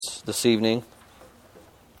this evening.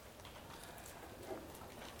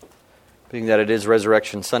 Being that it is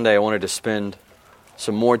Resurrection Sunday, I wanted to spend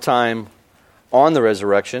some more time on the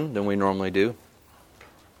resurrection than we normally do.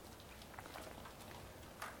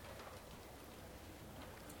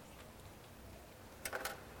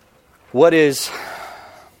 What is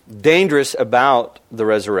dangerous about the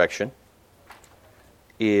resurrection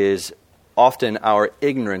is often our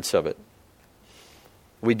ignorance of it.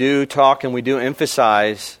 We do talk and we do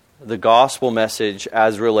emphasize the gospel message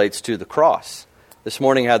as relates to the cross. This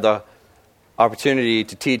morning I had the opportunity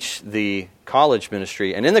to teach the college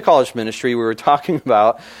ministry, and in the college ministry we were talking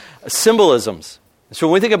about symbolisms. So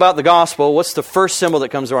when we think about the gospel, what's the first symbol that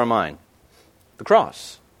comes to our mind? The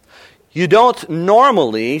cross. You don't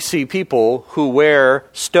normally see people who wear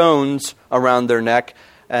stones around their neck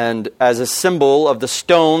and as a symbol of the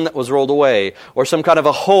stone that was rolled away, or some kind of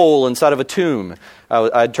a hole inside of a tomb.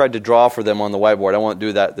 I tried to draw for them on the whiteboard. I won't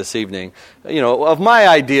do that this evening. Of my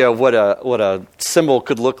idea of what a symbol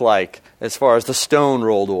could look like as far as the stone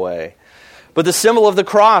rolled away. But the symbol of the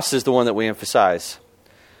cross is the one that we emphasize.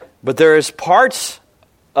 But there is parts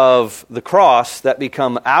of the cross that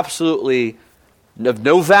become absolutely of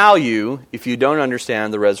no value if you don't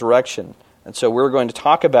understand the resurrection. And so we're going to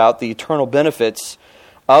talk about the eternal benefits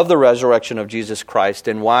of the resurrection of Jesus Christ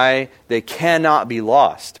and why they cannot be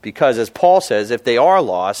lost. Because as Paul says, if they are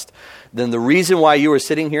lost, then the reason why you are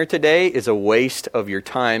sitting here today is a waste of your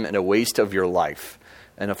time and a waste of your life.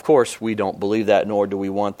 And of course, we don't believe that, nor do we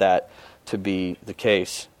want that to be the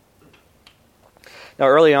case. Now,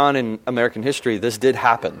 early on in American history, this did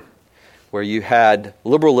happen, where you had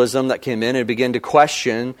liberalism that came in and began to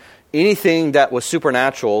question anything that was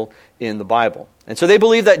supernatural in the Bible. And so they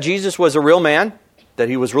believed that Jesus was a real man, that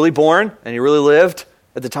he was really born, and he really lived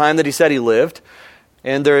at the time that he said he lived.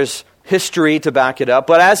 And there's history to back it up.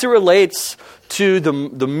 But as it relates to the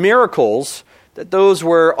miracles, that those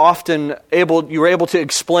were often you were able to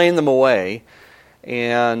explain them away.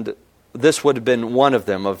 And this would have been one of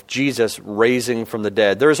them, of Jesus raising from the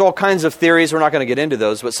dead. There's all kinds of theories. We're not going to get into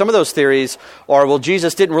those. But some of those theories are, well,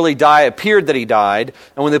 Jesus didn't really die. It appeared that he died.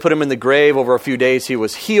 And when they put him in the grave over a few days, he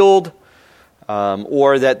was healed.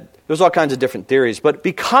 Or that there's all kinds of different theories. But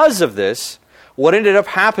because of this, what ended up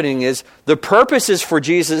happening is the purposes for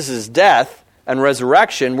Jesus' death and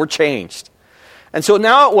resurrection were changed. And so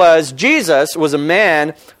now it was, Jesus was a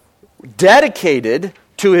man dedicated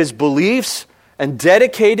to his beliefs and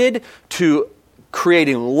dedicated to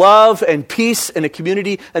creating love and peace in a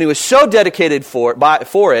community. And he was so dedicated for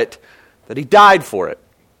it that he died for it.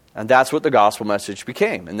 And that's what the gospel message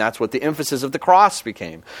became. And that's what the emphasis of the cross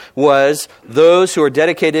became. Was those who are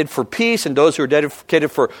dedicated for peace and those who are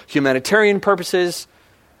dedicated for humanitarian purposes.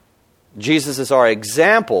 Jesus is our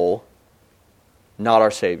example, not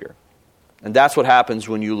our Savior. And that's what happens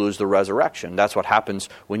when you lose the resurrection. That's what happens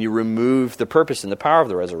when you remove the purpose and the power of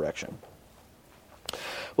the resurrection.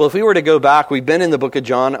 Well, if we were to go back, we've been in the book of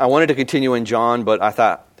John. I wanted to continue in John, but I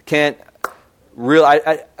thought,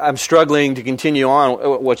 I'm struggling to continue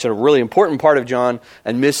on what's a really important part of John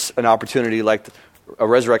and miss an opportunity like a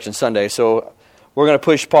Resurrection Sunday. So we're going to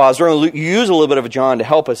push pause. We're going to use a little bit of John to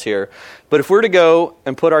help us here. But if we're to go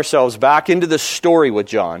and put ourselves back into the story with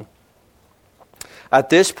John, at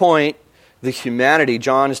this point,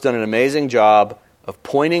 John has done an amazing job of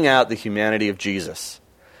pointing out the humanity of Jesus.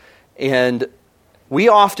 And we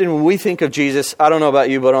often, when we think of Jesus, I don't know about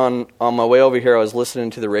you, but on my way over here, I was listening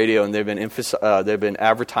to the radio, and they've been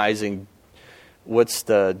advertising, what's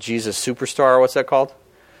the Jesus Superstar? What's that called?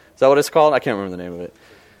 Is that what it's called? I can't remember the name of it.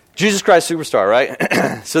 Jesus Christ Superstar,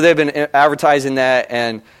 right? So they've been advertising that,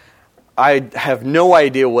 and I have no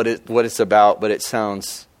idea what it's about, but it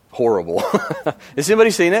sounds horrible. Has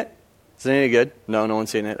anybody seen it? Is it any good? No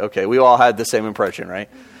one's seen it? Okay, we all had the same impression, right?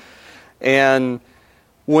 And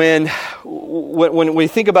when we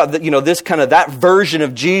think about this kind of that version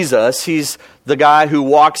of Jesus, he's the guy who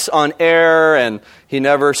walks on air, and he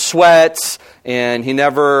never sweats, and he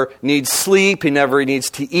never needs sleep, he never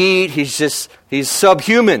needs to eat. He's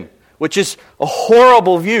subhuman, which is a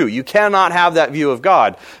horrible view. You cannot have that view of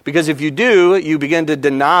God, because if you do, you begin to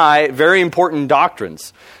deny very important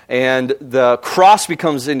doctrines. And the cross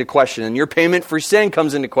becomes into question, and your payment for sin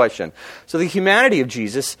comes into question. So the humanity of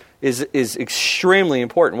Jesus is extremely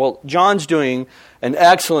important. Well, John's doing an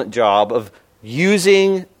excellent job of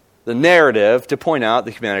using the narrative to point out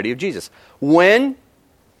the humanity of Jesus. When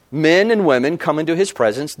men and women come into his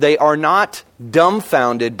presence, they are not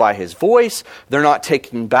dumbfounded by his voice. They're not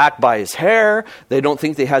taken back by his hair. They don't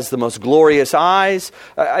think he has the most glorious eyes.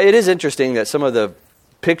 It is interesting that some of the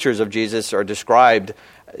pictures of Jesus are described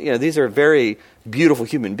these are very beautiful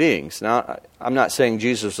human beings. Now, I'm not saying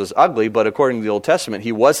Jesus was ugly, but according to the Old Testament,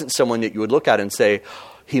 he wasn't someone that you would look at and say,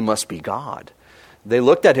 he must be God. They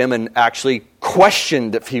looked at him and actually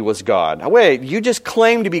questioned if he was God. Wait, you just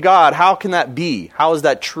claim to be God. How can that be? How is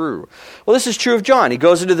that true? Well, this is true of John. He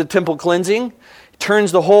goes into the temple cleansing,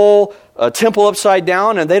 turns the whole temple upside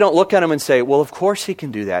down, and they don't look at him and say, well, of course he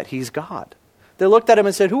can do that. He's God. They looked at him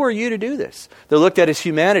and said, who are you to do this? They looked at his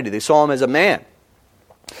humanity. They saw him as a man.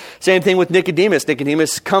 Same thing with Nicodemus.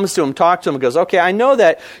 Nicodemus comes to him, talks to him, and goes, okay, I know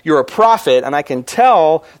that you're a prophet, and I can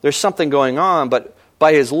tell there's something going on, but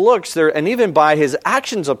by his looks, and even by his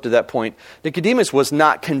actions up to that point, Nicodemus was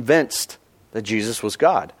not convinced that Jesus was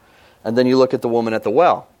God. And then you look at the woman at the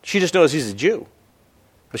well. She just knows he's a Jew.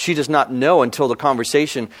 But she does not know until the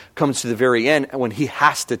conversation comes to the very end when he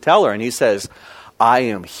has to tell her. And he says, I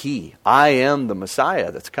am he. I am the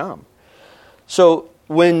Messiah that's come. So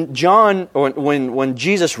when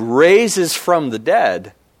Jesus raises from the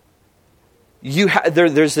dead,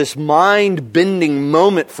 there's this mind-bending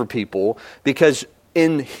moment for people, because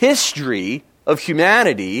in history of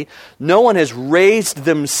humanity, no one has raised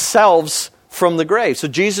themselves from the grave. So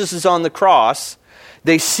Jesus is on the cross.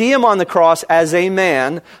 They see him on the cross as a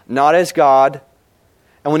man, not as God.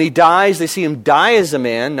 And when he dies, they see him die as a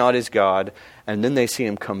man, not as God. And then they see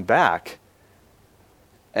him come back.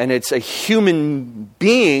 And it's a human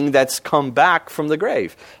being that's come back from the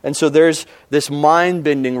grave. And so there's this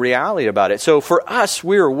mind-bending reality about it. So for us,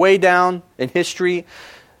 we're way down in history.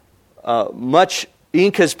 Much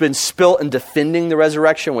ink has been spilt in defending the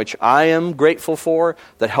resurrection, which I am grateful for,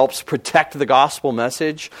 that helps protect the gospel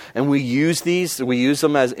message. And we use these. We use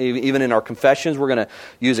them as even in our confessions. We're going to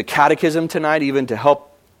use a catechism tonight even to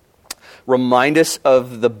help remind us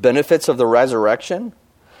of the benefits of the resurrection.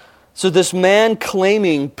 So this man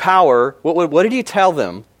claiming power, what did he tell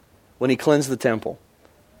them when he cleansed the temple?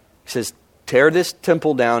 He says, tear this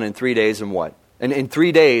temple down in 3 days and what? And in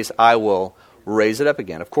 3 days I will raise it up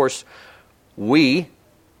again. Of course, we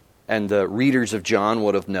and the readers of John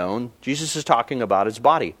would have known Jesus is talking about his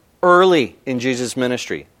body early in Jesus'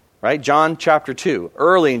 ministry. Right? John chapter 2,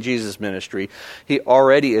 early in Jesus' ministry, he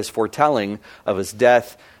already is foretelling of his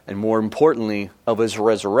death and more importantly of his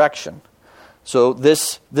resurrection. So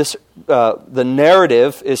the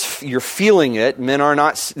narrative is, you're feeling it. Men are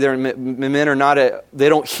not. They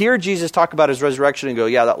don't hear Jesus talk about his resurrection and go,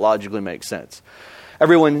 yeah, that logically makes sense.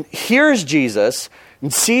 Everyone hears Jesus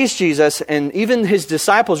and sees Jesus, and even his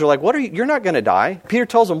disciples are like, "What are you? You're not going to die." Peter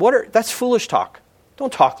tells them, That's foolish talk.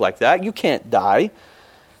 Don't talk like that. You can't die."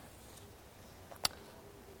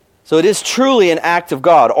 So it is truly an act of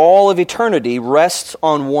God. All of eternity rests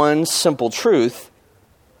on one simple truth: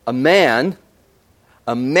 a man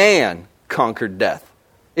conquered death.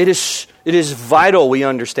 It is vital we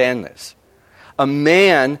understand this. A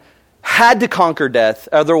man had to conquer death,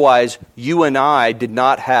 otherwise you and I did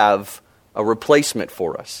not have a replacement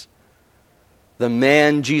for us. The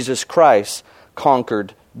man, Jesus Christ,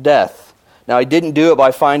 conquered death. Now, he didn't do it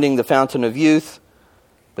by finding the fountain of youth,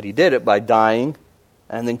 but he did it by dying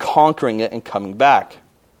and then conquering it and coming back.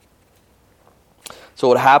 So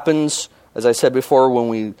what happens, as I said before,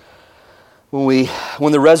 when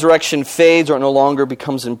the resurrection fades or it no longer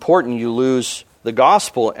becomes important, you lose the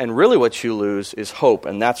gospel, and really what you lose is hope,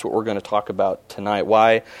 and that's what we're going to talk about tonight,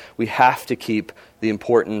 why we have to keep the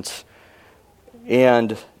importance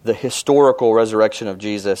and the historical resurrection of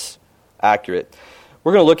Jesus accurate.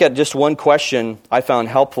 We're going to look at just one question I found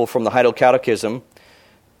helpful from the Heidelberg Catechism.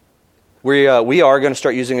 We are going to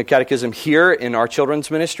start using a catechism here in our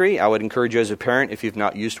children's ministry. I would encourage you as a parent, if you've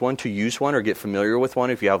not used one, to use one or get familiar with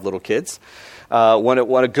one if you have little kids.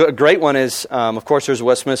 A great one is, of course, there's a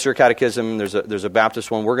Westminster Catechism. There's a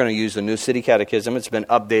Baptist one. We're going to use the New City Catechism. It's been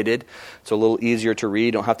updated. It's a little easier to read.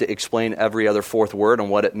 You don't have to explain every other fourth word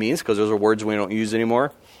and what it means, because those are words we don't use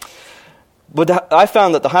anymore. But I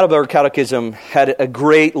found that the Heidelberg Catechism had a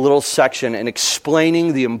great little section in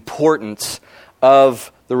explaining the importance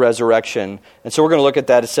of the resurrection. And so we're going to look at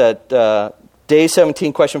that. It's at day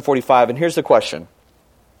 17, question 45. And here's the question: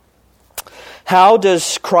 how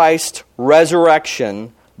does Christ's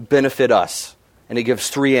resurrection benefit us? And he gives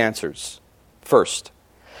three answers. First,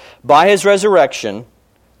 by his resurrection,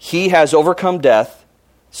 he has overcome death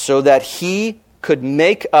so that he could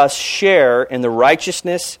make us share in the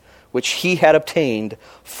righteousness which he had obtained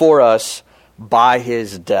for us by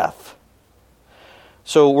his death.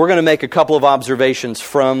 So we're going to make a couple of observations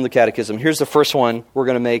from the Catechism. Here's the first one we're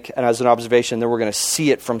going to make as an observation, then we're going to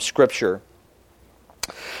see it from Scripture.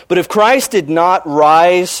 But if Christ did not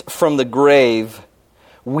rise from the grave,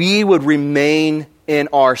 we would remain in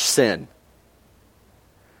our sin.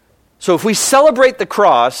 So if we celebrate the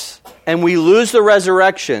cross and we lose the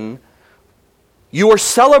resurrection, you are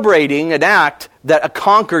celebrating an act that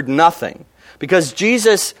conquered nothing. Because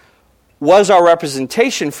Jesus was our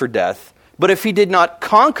representation for death, but if he did not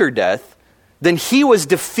conquer death, then he was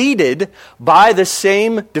defeated by the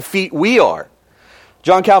same defeat we are.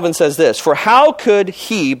 John Calvin says this, "For how could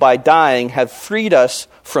he, by dying, have freed us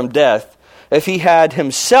from death if he had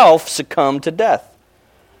himself succumbed to death?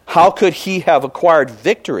 How could he have acquired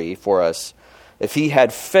victory for us if he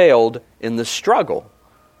had failed in the struggle?"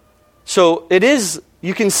 So it is,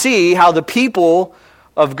 you can see how the people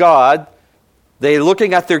of God, they're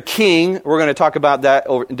looking at their king. We're going to talk about that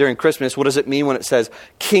during Christmas. What does it mean when it says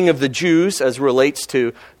King of the Jews as relates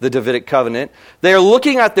to the Davidic covenant? They're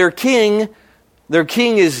looking at their king. Their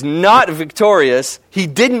king is not victorious. He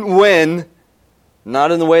didn't win,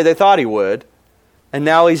 not in the way they thought he would. And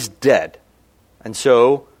now he's dead. And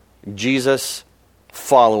so Jesus'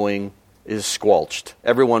 following is squelched.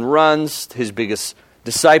 Everyone runs. His biggest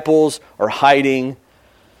disciples are hiding.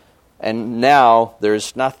 And now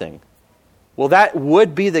there's nothing. Well, that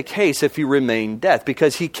would be the case if you remain dead,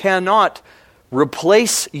 because he cannot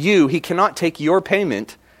replace you. He cannot take your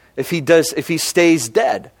payment if he stays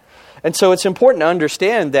dead. And so it's important to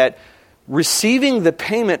understand that receiving the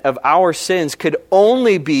payment of our sins could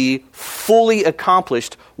only be fully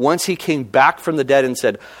accomplished once he came back from the dead and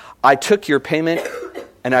said, "I took your payment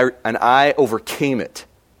and I overcame it."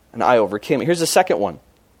 And I overcame it. Here's the second one.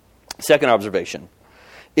 Second observation.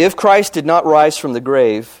 If Christ did not rise from the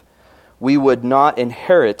grave, we would not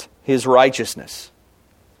inherit his righteousness.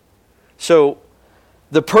 So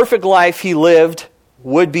the perfect life he lived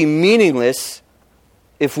would be meaningless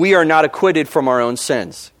if we are not acquitted from our own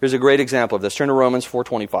sins. Here's a great example of this. Turn to Romans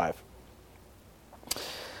 4:25.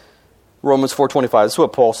 Romans 4:25. This is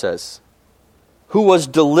what Paul says. "Who was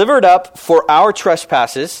delivered up for our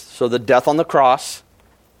trespasses," so the death on the cross,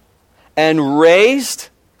 "and raised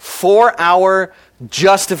for our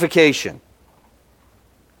justification."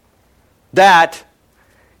 That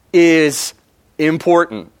is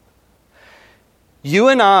important. You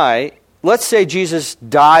and I, let's say Jesus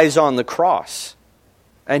dies on the cross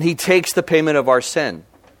and he takes the payment of our sin.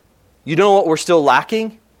 You know what we're still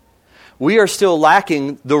lacking? We are still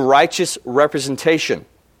lacking the righteous representation.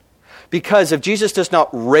 Because if Jesus does not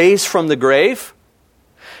raise from the grave,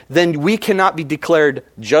 then we cannot be declared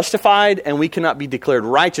justified and we cannot be declared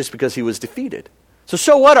righteous because he was defeated.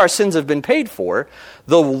 So what? Our sins have been paid for.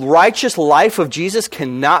 The righteous life of Jesus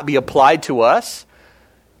cannot be applied to us.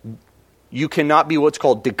 You cannot be what's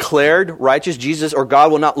called declared righteous. Jesus or God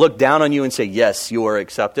will not look down on you and say, "Yes, you are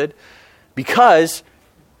accepted," because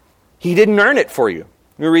he didn't earn it for you.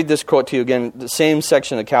 Let me read this quote to you again, the same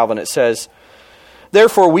section of Calvin. It says,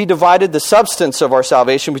 "Therefore we divided the substance of our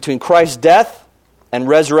salvation between Christ's death and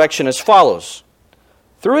resurrection as follows.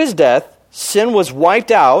 Through his death, sin was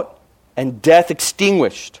wiped out and death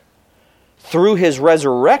extinguished. Through his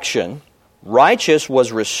resurrection, righteousness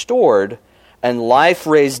was restored and life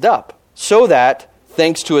raised up, so that,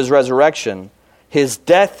 thanks to his resurrection, his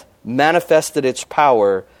death manifested its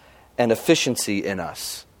power and efficiency in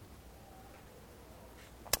us."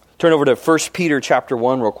 Turn over to 1 Peter chapter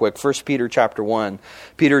 1 real quick. 1 Peter chapter 1.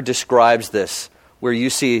 Peter describes this, where you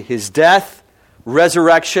see his death,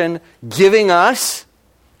 resurrection, giving us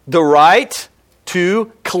the right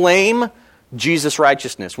to claim Jesus'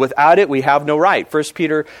 righteousness. Without it, we have no right. 1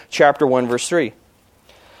 Peter chapter 1, verse 3.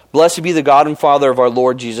 "Blessed be the God and Father of our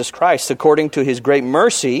Lord Jesus Christ. According to his great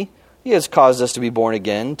mercy, he has caused us to be born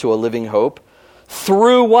again to a living hope.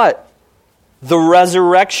 Through what? The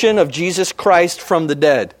resurrection of Jesus Christ from the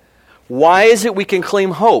dead." Why is it we can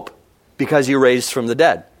claim hope? Because he raised from the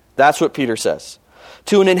dead. That's what Peter says.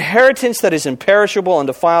 "To an inheritance that is imperishable,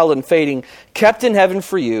 undefiled, and fading, kept in heaven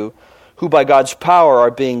for you, who by God's power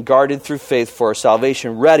are being guarded through faith for a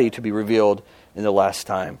salvation ready to be revealed in the last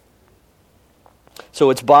time." So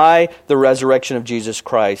it's by the resurrection of Jesus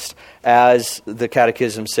Christ, as the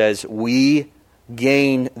Catechism says, we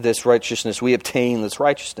gain this righteousness, we obtain this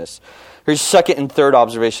righteousness. Here's second and third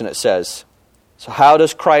observation it says. So how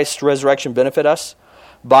does Christ's resurrection benefit us?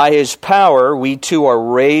 By his power, we too are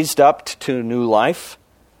raised up to new life.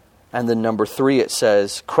 And then number 3, it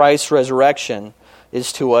says, Christ's resurrection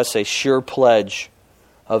is to us a sure pledge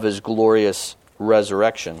of his glorious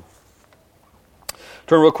resurrection.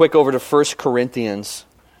 Turn real quick over to 1 Corinthians.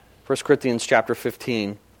 1 Corinthians chapter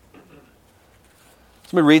 15.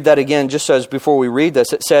 Let me read that again just as before we read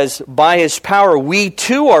this. It says, "By his power we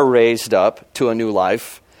too are raised up to a new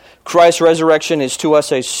life. Christ's resurrection is to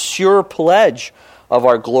us a sure pledge of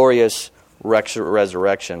our glorious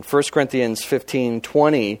resurrection." 1 Corinthians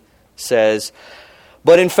 15:20 says,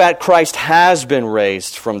 But in fact, Christ has been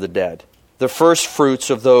raised from the dead, the first fruits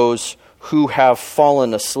of those who have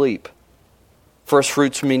fallen asleep. First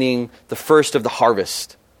fruits meaning the first of the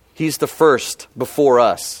harvest. He's the first before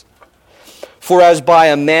us. For as by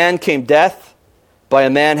a man came death, by a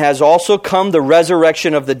man has also come the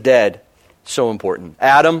resurrection of the dead. So important.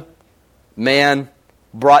 Adam, man,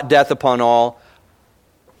 brought death upon all.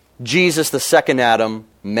 Jesus, the second Adam,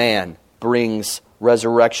 man, brings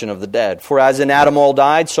resurrection of the dead. For as in Adam all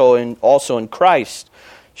died, so also in Christ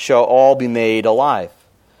shall all be made alive.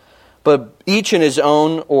 But each in his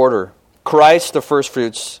own order. Christ the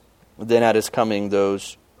firstfruits, then at his coming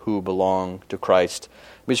those who belong to Christ.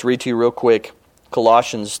 Let me just read to you real quick.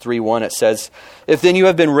 Colossians 3:1, it says, If then you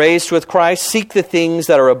have been raised with Christ, seek the things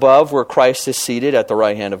that are above, where Christ is seated at the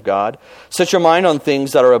right hand of God. Set your mind on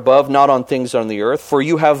things that are above, not on things on the earth. For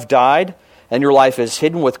you have died, and your life is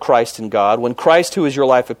hidden with Christ in God. When Christ, who is your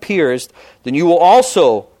life, appears, then you will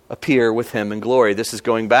also appear with him in glory. This is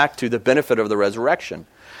going back to the benefit of the resurrection.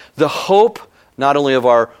 The hope, not only of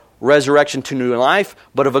our resurrection to new life,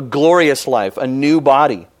 but of a glorious life, a new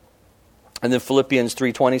body. And then Philippians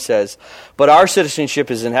 3:20 says, But our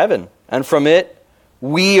citizenship is in heaven, and from it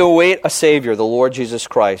we await a Savior, the Lord Jesus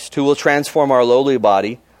Christ, who will transform our lowly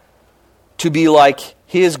body to be like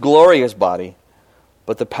his glorious body,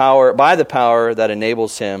 but by the power that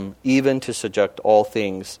enables him even to subject all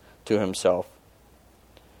things to himself.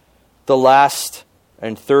 The last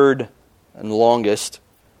and third and longest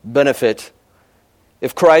benefit,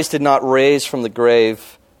 if Christ did not raise from the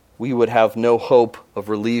grave, we would have no hope of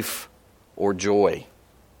relief or joy.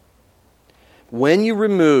 When you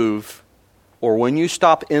remove, or when you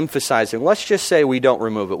stop emphasizing, let's just say we don't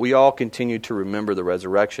remove it. We all continue to remember the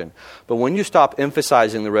resurrection. But when you stop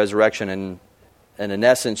emphasizing the resurrection, and in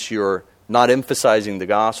essence you're not emphasizing the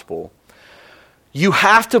gospel, you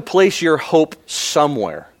have to place your hope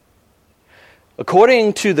somewhere.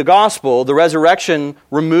 According to the gospel, the resurrection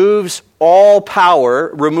removes all power,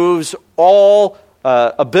 removes all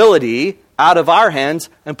ability out of our hands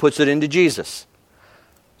and puts it into Jesus.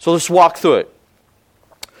 So let's walk through it.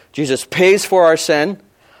 Jesus pays for our sin,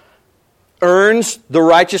 earns the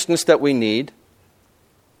righteousness that we need,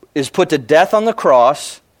 is put to death on the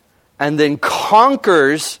cross, and then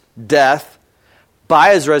conquers death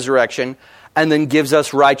by his resurrection, and then gives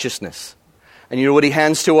us righteousness. And you know what he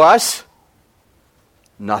hands to us?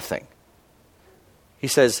 Nothing. He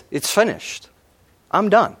says, it's finished. I'm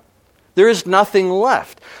done. There is nothing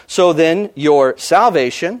left. So then your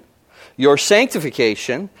salvation, your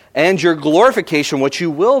sanctification, and your glorification, what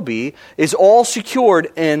you will be, is all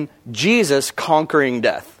secured in Jesus conquering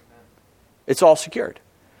death. It's all secured.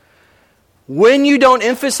 When you don't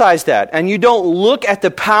emphasize that, and you don't look at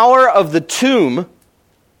the power of the tomb,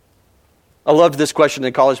 I loved this question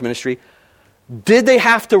in college ministry, did they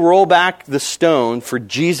have to roll back the stone for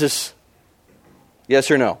Jesus?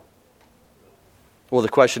 Yes or no? Well, the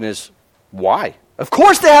question is, why? Of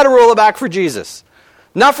course they had to roll it back for Jesus.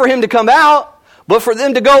 Not for him to come out, but for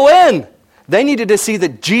them to go in. They needed to see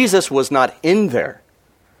that Jesus was not in there.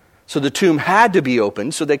 So the tomb had to be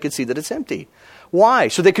opened so they could see that it's empty. Why?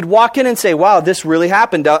 So they could walk in and say, wow, this really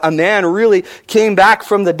happened. A man really came back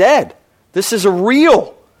from the dead. This is a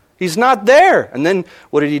real. He's not there. And then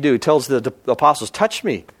what did he do? He tells the apostles, touch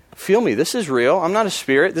me, feel me. This is real. I'm not a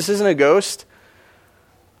spirit. This isn't a ghost.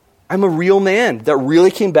 I'm a real man that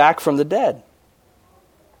really came back from the dead.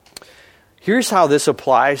 Here's how this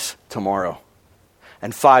applies tomorrow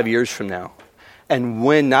and 5 years from now. And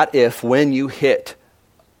when, not if, when you hit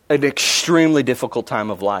an extremely difficult time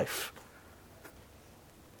of life.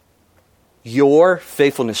 Your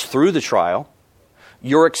faithfulness through the trial,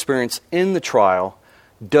 your experience in the trial,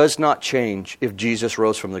 does not change if Jesus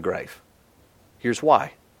rose from the grave. Here's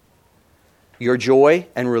why. Your joy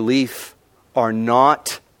and relief are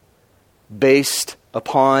not based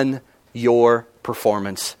upon your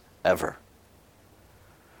performance ever.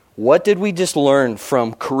 What did we just learn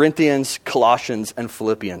from Corinthians, Colossians, and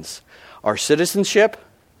Philippians? Our citizenship,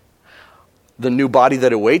 the new body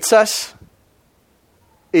that awaits us,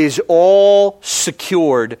 is all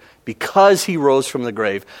secured because he rose from the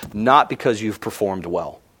grave, not because you've performed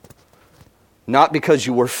well, not because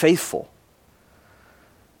you were faithful.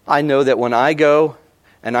 I know that when I go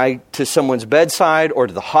and to someone's bedside or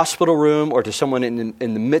to the hospital room or to someone in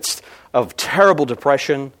the midst of terrible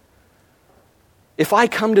depression, if I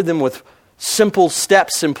come to them with simple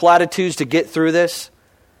steps and platitudes to get through this,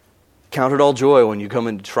 count it all joy when you come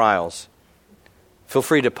into trials. Feel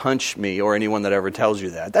free to punch me or anyone that ever tells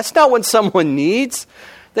you that. That's not what someone needs.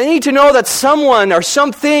 They need to know that someone or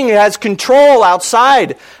something has control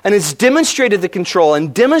outside and has demonstrated the control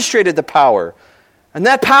and demonstrated the power And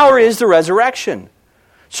that power is the resurrection.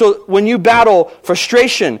 So when you battle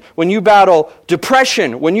frustration, when you battle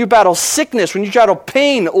depression, when you battle sickness, when you battle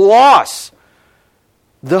pain, loss,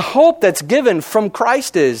 the hope that's given from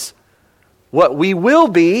Christ is what we will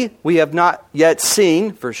be, we have not yet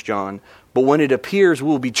seen, 1 John, but when it appears, we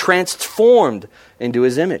will be transformed into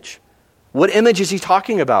His image. What image is he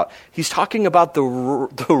talking about? He's talking about the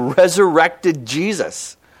resurrected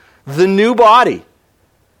Jesus, the new body.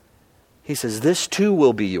 He says, this too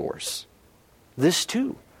will be yours. This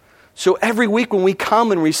too. So every week when we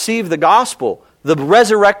come and receive the gospel, the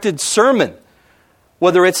resurrected sermon,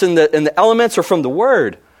 whether it's in the elements or from the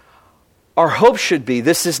Word, our hope should be,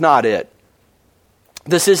 this is not it.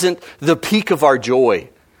 This isn't the peak of our joy.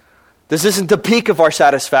 This isn't the peak of our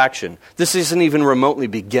satisfaction. This isn't even remotely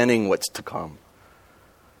beginning what's to come.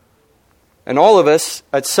 And all of us,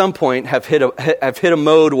 at some point, have hit a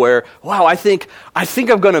mode where, wow, I think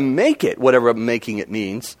I'm going to make it, whatever making it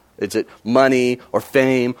means. Is it money or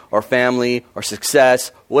fame or family or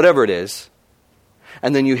success, whatever it is.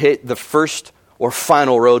 And then you hit the first or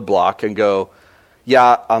final roadblock and go,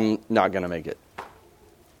 yeah, I'm not going to make it.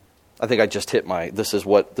 I think I just hit this is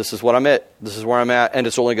what I'm at. This is where I'm at, and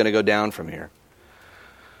it's only going to go down from here.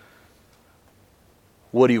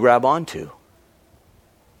 What do you grab onto?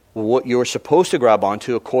 Well, what you're supposed to grab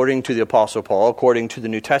onto, according to the Apostle Paul, according to the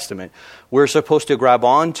New Testament, we're supposed to grab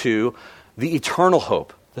onto the eternal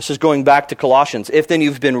hope. This is going back to Colossians. If then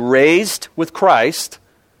you've been raised with Christ,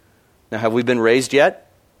 now have we been raised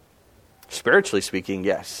yet? Spiritually speaking,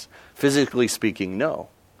 yes. Physically speaking, no.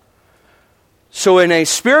 So in a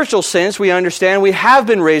spiritual sense, we understand we have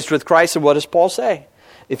been raised with Christ, and what does Paul say?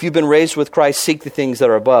 If you've been raised with Christ, seek the things that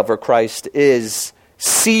are above, where Christ is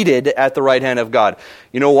seated at the right hand of God.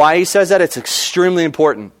 You know why he says that? It's extremely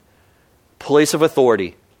important. Place of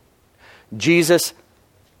authority. Jesus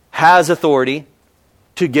has authority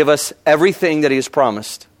to give us everything that he has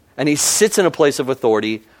promised, and he sits in a place of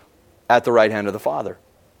authority at the right hand of the Father.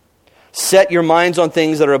 Set your minds on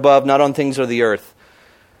things that are above, not on things of the earth.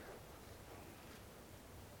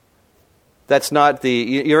 That's not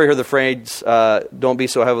you ever hear the phrase, don't be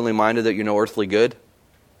so heavenly minded that you know earthly good?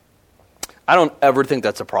 I don't ever think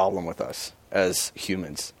that's a problem with us as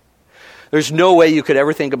humans. There's no way you could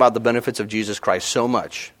ever think about the benefits of Jesus Christ so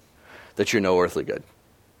much that you know earthly good.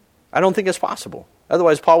 I don't think it's possible.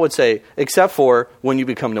 Otherwise, Paul would say, except for when you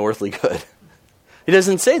become no earthly good. He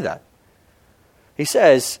doesn't say that. He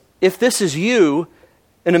says, if this is you,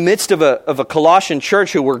 in the midst of a Colossian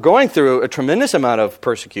church who were going through a tremendous amount of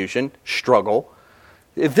persecution, struggle,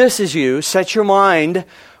 if this is you, set your mind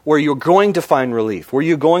where you're going to find relief, where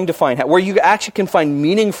you actually can find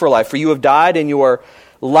meaning for life, for you have died and your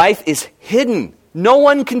life is hidden. No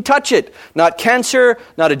one can touch it. Not cancer,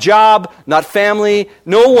 not a job, not family.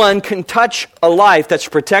 No one can touch a life that's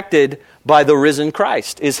protected by the risen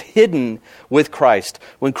Christ, is hidden with Christ.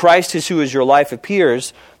 When Christ is who is your life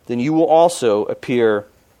appears, then you will also appear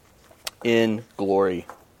in glory.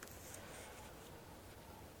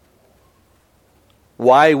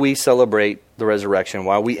 Why we celebrate the resurrection,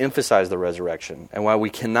 why we emphasize the resurrection, and why we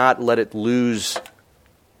cannot let it lose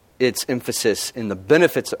its emphasis in the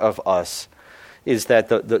benefits of us is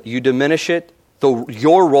that you diminish it,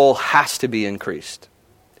 your role has to be increased.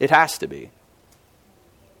 It has to be.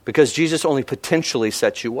 Because Jesus only potentially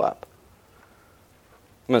sets you up.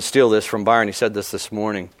 I'm going to steal this from Byron. He said this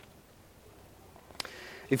morning.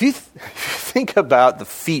 If you think about the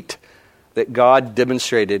feat that God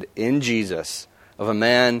demonstrated in Jesus of a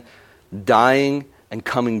man dying and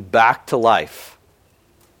coming back to life,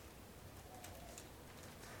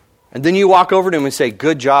 and then you walk over to him and say,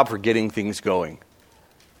 good job for getting things going.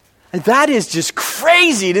 And that is just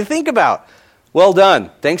crazy to think about. Well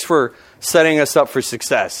done. Thanks for setting us up for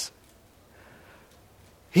success.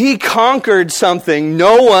 He conquered something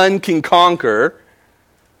no one can conquer.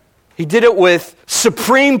 He did it with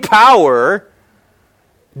supreme power,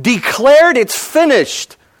 declared it's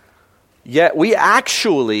finished. Yet we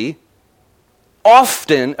actually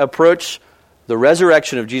often approach the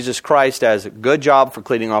resurrection of Jesus Christ as a good job for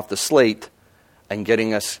cleaning off the slate and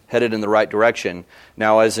getting us headed in the right direction.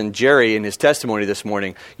 Now, as in Jerry in his testimony this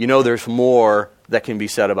morning, there's more that can be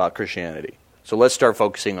said about Christianity. So let's start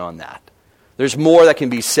focusing on that. There's more that can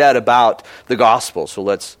be said about the gospel. So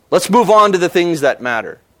let's move on to the things that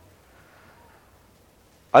matter.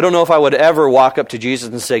 I don't know if I would ever walk up to Jesus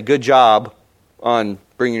and say, good job on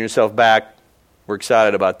bringing yourself back. We're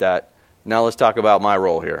excited about that. Now let's talk about my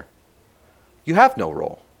role here. You have no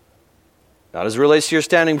role. Not as it relates to your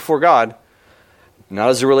standing before God, not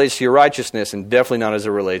as it relates to your righteousness, and definitely not as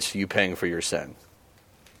it relates to you paying for your sin.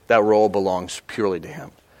 That role belongs purely to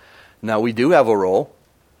Him. Now, we do have a role,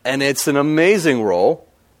 and it's an amazing role,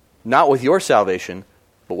 not with your salvation,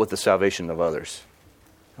 but with the salvation of others.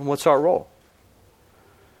 And what's our role?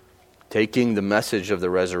 Taking the message of the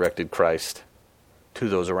resurrected Christ to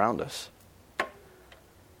those around us.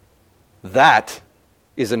 That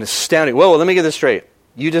is an astounding... Whoa, let me get this straight.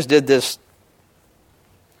 You just did this.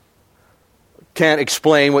 Can't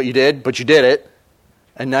explain what you did, but you did it.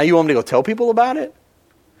 And now you want me to go tell people about it?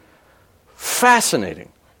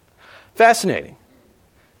 Fascinating. Fascinating.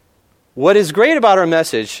 What is great about our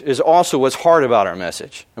message is also what's hard about our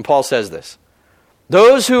message. And Paul says this.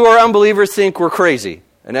 Those who are unbelievers think we're crazy.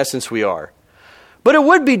 In essence, we are. But it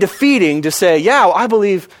would be defeating to say, yeah, I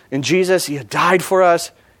believe in Jesus. He died for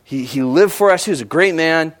us. He lived for us. He was a great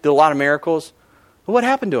man. Did a lot of miracles. But what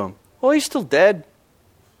happened to him? Well, he's still dead.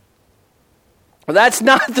 Well, that's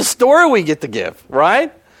not the story we get to give,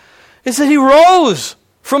 right? It's that he rose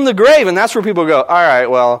from the grave. And that's where people go, all right,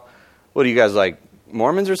 well, what are you guys like,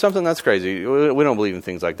 Mormons or something? That's crazy. We don't believe in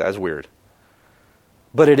things like that. It's weird.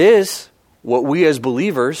 But it is what we as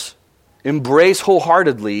believers embrace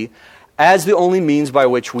wholeheartedly as the only means by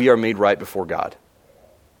which we are made right before God.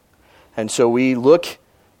 And so we look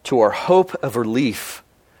to our hope of relief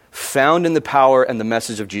found in the power and the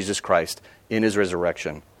message of Jesus Christ in his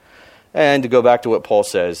resurrection. And to go back to what Paul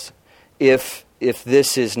says, if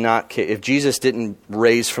this is not, if Jesus didn't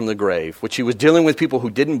raise from the grave, which he was dealing with people who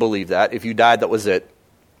didn't believe that, if you died, that was it.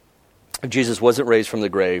 If Jesus wasn't raised from the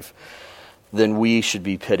grave, then we should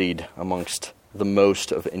be pitied amongst the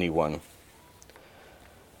most of anyone.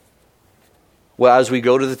 Well, as we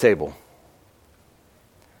go to the table,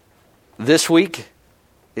 this week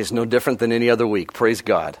is no different than any other week. Praise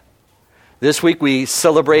God. This week we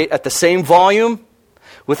celebrate at the same volume,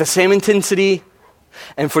 with the same intensity,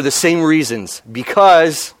 and for the same reasons.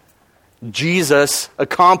 Because Jesus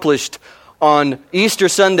accomplished on Easter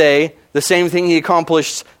Sunday the same thing he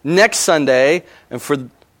accomplished next Sunday, and for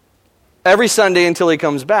every Sunday until he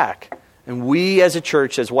comes back. And we as a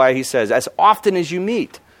church, that's why he says, as often as you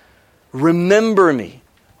meet, remember me.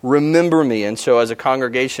 Remember me. And so as a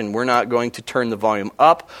congregation, we're not going to turn the volume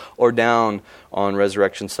up or down on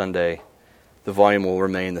Resurrection Sunday. The volume will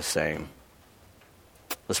remain the same.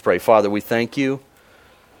 Let's pray. Father, we thank you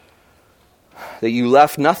that you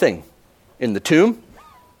left nothing in the tomb,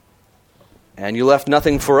 and you left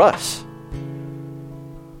nothing for us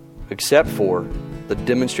except for the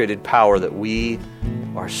demonstrated power that we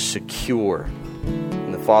are secure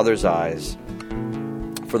in the Father's eyes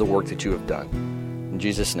for the work that you have done. In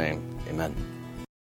Jesus' name, amen.